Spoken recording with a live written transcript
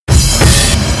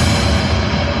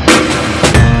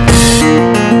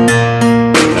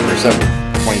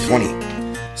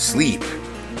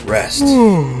rest,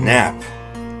 nap,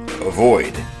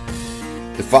 avoid.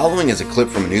 The following is a clip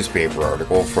from a newspaper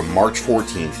article from March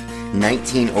 14th,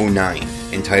 1909,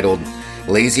 entitled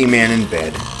Lazy Man in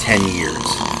Bed, 10 Years.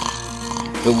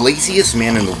 The laziest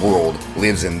man in the world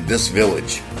lives in this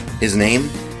village. His name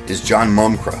is John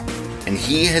Mumcra, and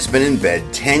he has been in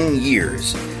bed 10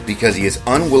 years because he is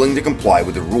unwilling to comply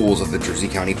with the rules of the Jersey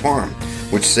County Farm,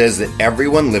 which says that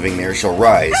everyone living there shall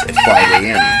rise at 5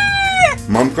 a.m.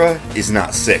 Mumcra is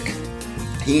not sick.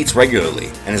 He eats regularly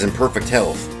and is in perfect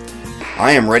health.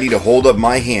 I am ready to hold up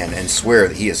my hand and swear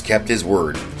that he has kept his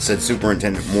word, said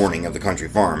Superintendent Morning of the country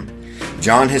farm.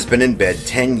 John has been in bed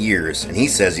 10 years, and he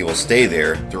says he will stay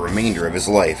there the remainder of his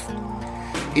life.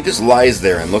 He just lies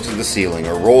there and looks at the ceiling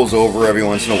or rolls over every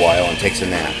once in a while and takes a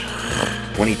nap.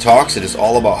 When he talks, it is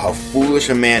all about how foolish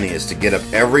a man he is to get up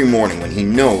every morning when he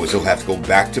knows he'll have to go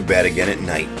back to bed again at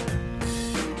night.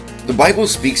 The Bible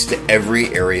speaks to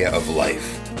every area of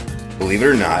life. Believe it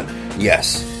or not,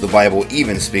 yes, the Bible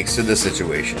even speaks to this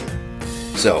situation.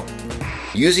 So,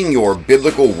 using your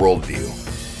biblical worldview,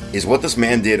 is what this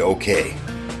man did okay?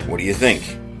 What do you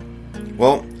think?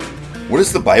 Well, what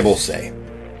does the Bible say?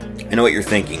 I know what you're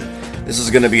thinking. This is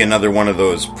going to be another one of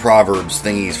those Proverbs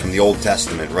thingies from the Old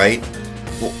Testament, right?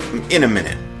 Well, in a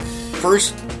minute.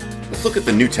 First, let's look at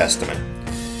the New Testament.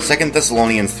 2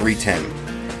 Thessalonians 3:10.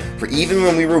 For even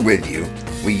when we were with you,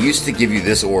 we used to give you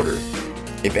this order.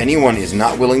 If anyone is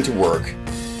not willing to work,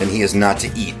 then he is not to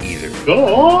eat either.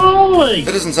 Golly!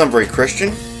 That doesn't sound very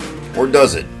Christian, or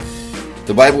does it?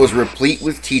 The Bible is replete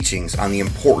with teachings on the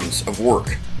importance of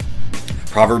work.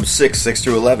 Proverbs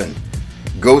 6:6-11.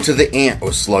 Go to the ant, O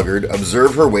sluggard,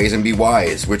 observe her ways and be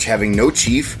wise, which having no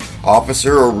chief,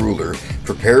 officer, or ruler,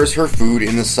 prepares her food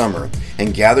in the summer,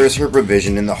 and gathers her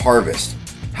provision in the harvest.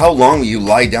 How long will you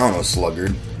lie down, O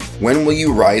sluggard? When will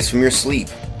you rise from your sleep?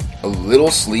 A little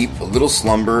sleep, a little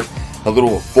slumber, a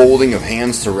little folding of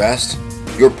hands to rest.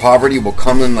 Your poverty will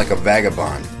come in like a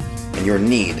vagabond, and your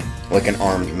need like an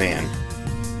armed man.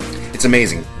 It's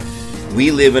amazing.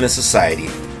 We live in a society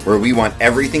where we want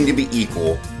everything to be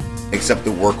equal except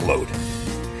the workload.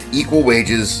 Equal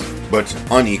wages, but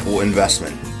unequal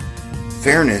investment.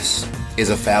 Fairness is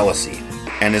a fallacy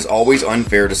and is always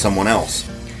unfair to someone else.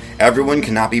 Everyone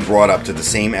cannot be brought up to the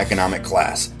same economic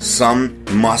class. Some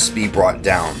must be brought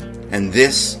down. And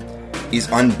this is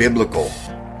unbiblical.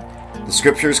 The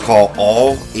scriptures call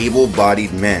all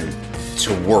able-bodied men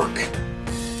to work,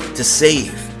 to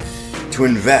save, to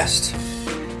invest,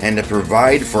 and to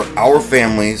provide for our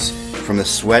families from the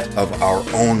sweat of our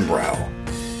own brow,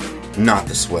 not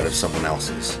the sweat of someone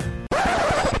else's.